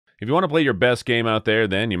If you want to play your best game out there,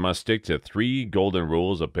 then you must stick to 3 golden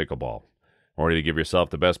rules of pickleball. In order to give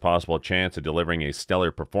yourself the best possible chance of delivering a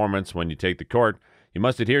stellar performance when you take the court, you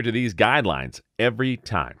must adhere to these guidelines every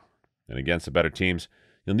time. And against the better teams,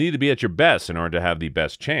 you'll need to be at your best in order to have the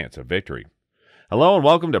best chance of victory. Hello and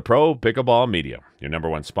welcome to Pro Pickleball Media, your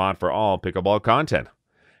 #1 spot for all pickleball content.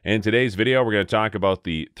 In today's video, we're going to talk about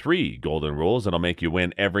the 3 golden rules that'll make you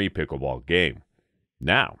win every pickleball game.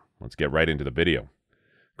 Now, let's get right into the video.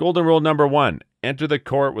 Golden rule number 1, enter the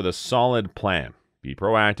court with a solid plan. Be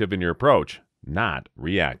proactive in your approach, not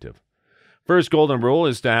reactive. First golden rule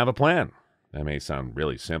is to have a plan. That may sound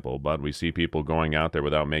really simple, but we see people going out there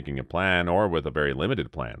without making a plan or with a very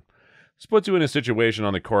limited plan. This puts you in a situation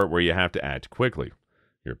on the court where you have to act quickly.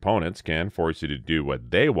 Your opponents can force you to do what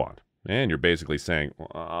they want, and you're basically saying, well,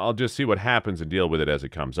 I'll just see what happens and deal with it as it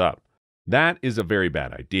comes up. That is a very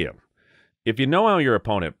bad idea. If you know how your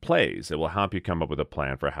opponent plays, it will help you come up with a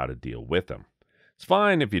plan for how to deal with them. It's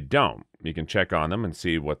fine if you don't. You can check on them and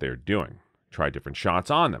see what they're doing. Try different shots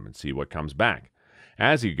on them and see what comes back.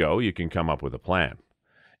 As you go, you can come up with a plan.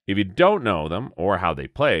 If you don't know them or how they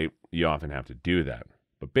play, you often have to do that.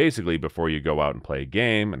 But basically, before you go out and play a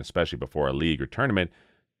game, and especially before a league or tournament,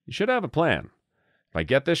 you should have a plan. If I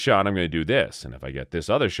get this shot, I'm going to do this. And if I get this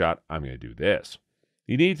other shot, I'm going to do this.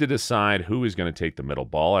 You need to decide who is going to take the middle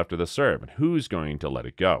ball after the serve and who's going to let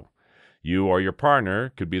it go. You or your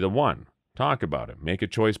partner could be the one. Talk about it. Make a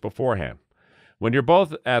choice beforehand. When you're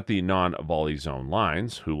both at the non-volley zone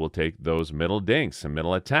lines, who will take those middle dinks and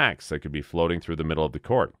middle attacks that could be floating through the middle of the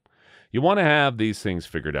court? You want to have these things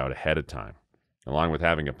figured out ahead of time. Along with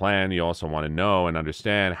having a plan, you also want to know and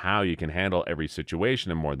understand how you can handle every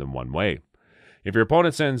situation in more than one way. If your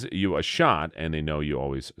opponent sends you a shot and they know you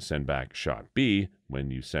always send back shot B when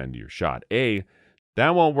you send your shot A,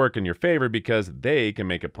 that won't work in your favor because they can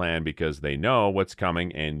make a plan because they know what's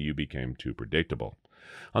coming and you became too predictable.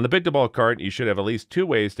 On the pickleball court, you should have at least 2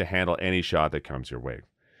 ways to handle any shot that comes your way.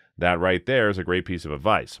 That right there is a great piece of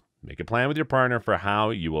advice. Make a plan with your partner for how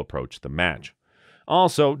you will approach the match.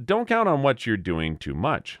 Also, don't count on what you're doing too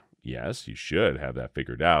much. Yes, you should have that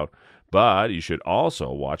figured out, but you should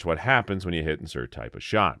also watch what happens when you hit a certain type of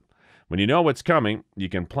shot. When you know what's coming, you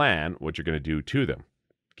can plan what you're going to do to them.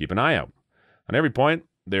 Keep an eye out. On every point,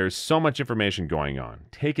 there's so much information going on.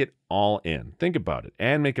 Take it all in. Think about it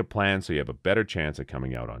and make a plan so you have a better chance of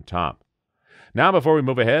coming out on top. Now, before we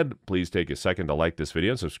move ahead, please take a second to like this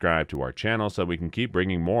video and subscribe to our channel so we can keep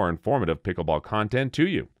bringing more informative pickleball content to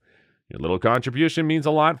you. Your little contribution means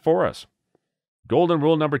a lot for us. Golden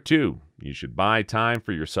rule number 2, you should buy time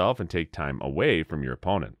for yourself and take time away from your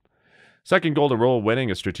opponent. Second golden rule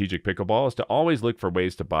winning a strategic pickleball is to always look for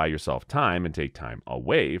ways to buy yourself time and take time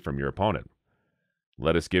away from your opponent.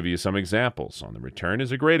 Let us give you some examples. On the return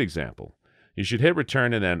is a great example. You should hit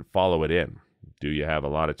return and then follow it in. Do you have a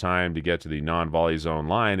lot of time to get to the non-volley zone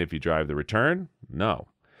line if you drive the return? No.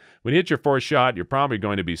 When you hit your fourth shot, you're probably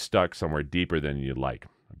going to be stuck somewhere deeper than you'd like.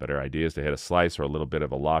 A better idea is to hit a slice or a little bit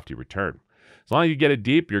of a lofty return. As long as you get it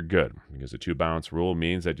deep, you're good, because the 2-bounce rule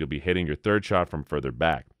means that you'll be hitting your third shot from further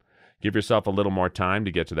back. Give yourself a little more time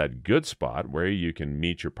to get to that good spot where you can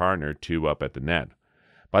meet your partner 2 up at the net.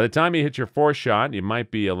 By the time you hit your fourth shot, you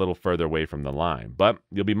might be a little further away from the line, but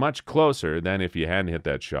you'll be much closer than if you hadn't hit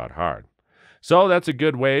that shot hard. So that's a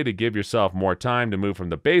good way to give yourself more time to move from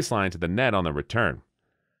the baseline to the net on the return.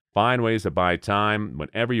 Find ways to buy time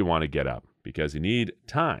whenever you want to get up, because you need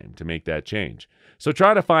time to make that change. So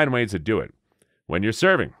try to find ways to do it. When you're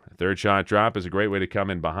serving, a third shot drop is a great way to come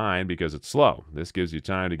in behind because it's slow. This gives you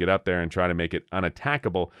time to get up there and try to make it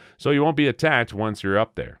unattackable so you won't be attacked once you're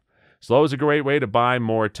up there. Slow is a great way to buy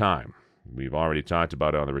more time. We've already talked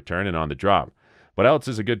about it on the return and on the drop. What else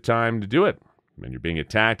is a good time to do it? When you're being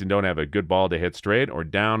attacked and don't have a good ball to hit straight or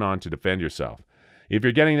down on to defend yourself. If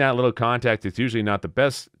you're getting that little contact, it's usually not the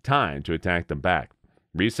best time to attack them back.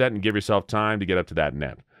 Reset and give yourself time to get up to that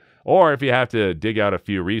net. Or if you have to dig out a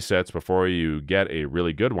few resets before you get a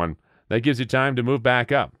really good one, that gives you time to move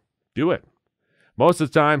back up. Do it. Most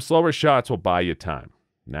of the time, slower shots will buy you time.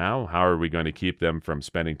 Now, how are we going to keep them from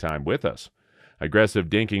spending time with us? Aggressive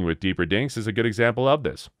dinking with deeper dinks is a good example of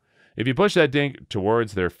this. If you push that dink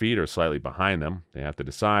towards their feet or slightly behind them, they have to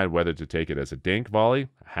decide whether to take it as a dink volley,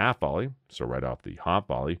 a half volley, so right off the hop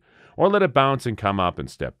volley, or let it bounce and come up and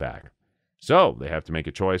step back. So they have to make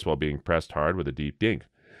a choice while being pressed hard with a deep dink.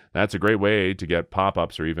 That's a great way to get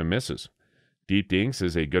pop-ups or even misses. Deep dinks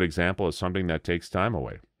is a good example of something that takes time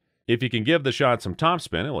away. If you can give the shot some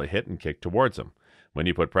topspin, it will hit and kick towards them. When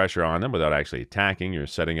you put pressure on them without actually attacking, you're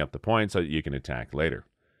setting up the point so that you can attack later.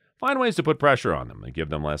 Find ways to put pressure on them and give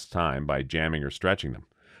them less time by jamming or stretching them.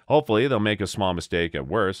 Hopefully, they'll make a small mistake at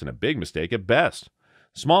worst and a big mistake at best.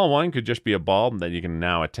 The small one could just be a ball that you can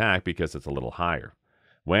now attack because it's a little higher.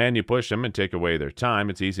 When you push them and take away their time,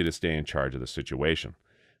 it's easy to stay in charge of the situation.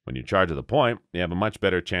 When you charge at the point, you have a much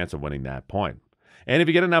better chance of winning that point. And if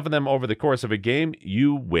you get enough of them over the course of a game,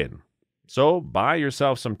 you win. So buy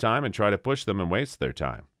yourself some time and try to push them and waste their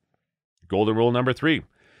time. Golden rule number 3,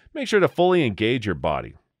 make sure to fully engage your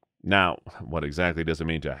body. Now, what exactly does it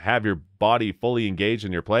mean to have your body fully engaged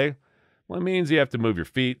in your play? Well, it means you have to move your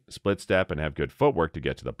feet, split step, and have good footwork to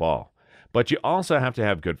get to the ball. But you also have to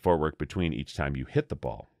have good footwork between each time you hit the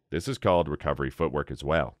ball. This is called recovery footwork as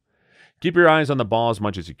well. Keep your eyes on the ball as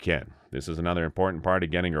much as you can. This is another important part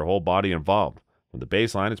of getting your whole body involved. With the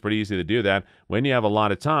baseline, it's pretty easy to do that when you have a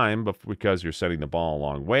lot of time because you're setting the ball a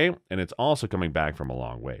long way, and it's also coming back from a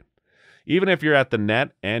long way. Even if you're at the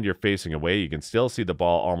net and you're facing away, you can still see the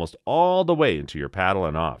ball almost all the way into your paddle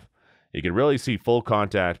and off. You can really see full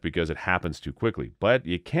contact because it happens too quickly, but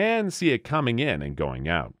you can see it coming in and going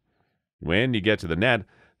out. When you get to the net,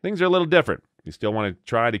 things are a little different. You still want to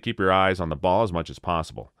try to keep your eyes on the ball as much as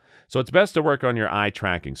possible. So it's best to work on your eye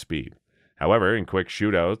tracking speed. However, in quick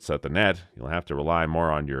shootouts at the net, you'll have to rely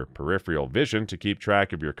more on your peripheral vision to keep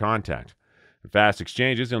track of your contact. In fast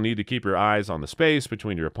exchanges, you'll need to keep your eyes on the space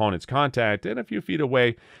between your opponent's contact and a few feet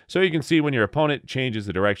away so you can see when your opponent changes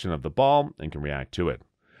the direction of the ball and can react to it.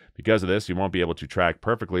 Because of this, you won't be able to track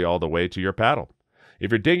perfectly all the way to your paddle.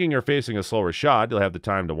 If you're digging or facing a slower shot, you'll have the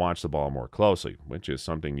time to watch the ball more closely, which is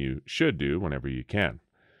something you should do whenever you can.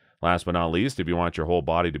 Last but not least, if you want your whole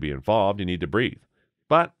body to be involved, you need to breathe.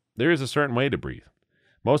 But there is a certain way to breathe.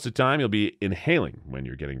 Most of the time, you'll be inhaling when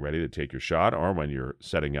you're getting ready to take your shot or when you're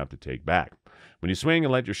setting up to take back. When you swing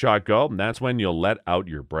and let your shot go, that's when you'll let out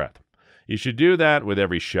your breath. You should do that with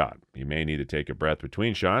every shot. You may need to take a breath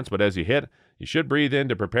between shots, but as you hit, you should breathe in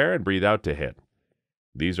to prepare and breathe out to hit.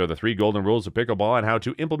 These are the 3 golden rules of pickleball and how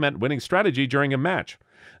to implement winning strategy during a match.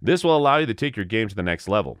 This will allow you to take your game to the next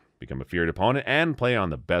level, become a feared opponent, and play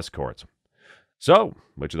on the best courts. So,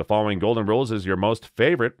 which of the following golden rules is your most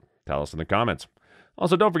favorite? Tell us in the comments.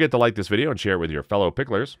 Also, don't forget to like this video and share it with your fellow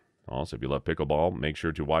picklers. Also, if you love pickleball, make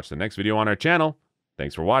sure to watch the next video on our channel.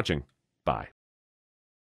 Thanks for watching. Bye.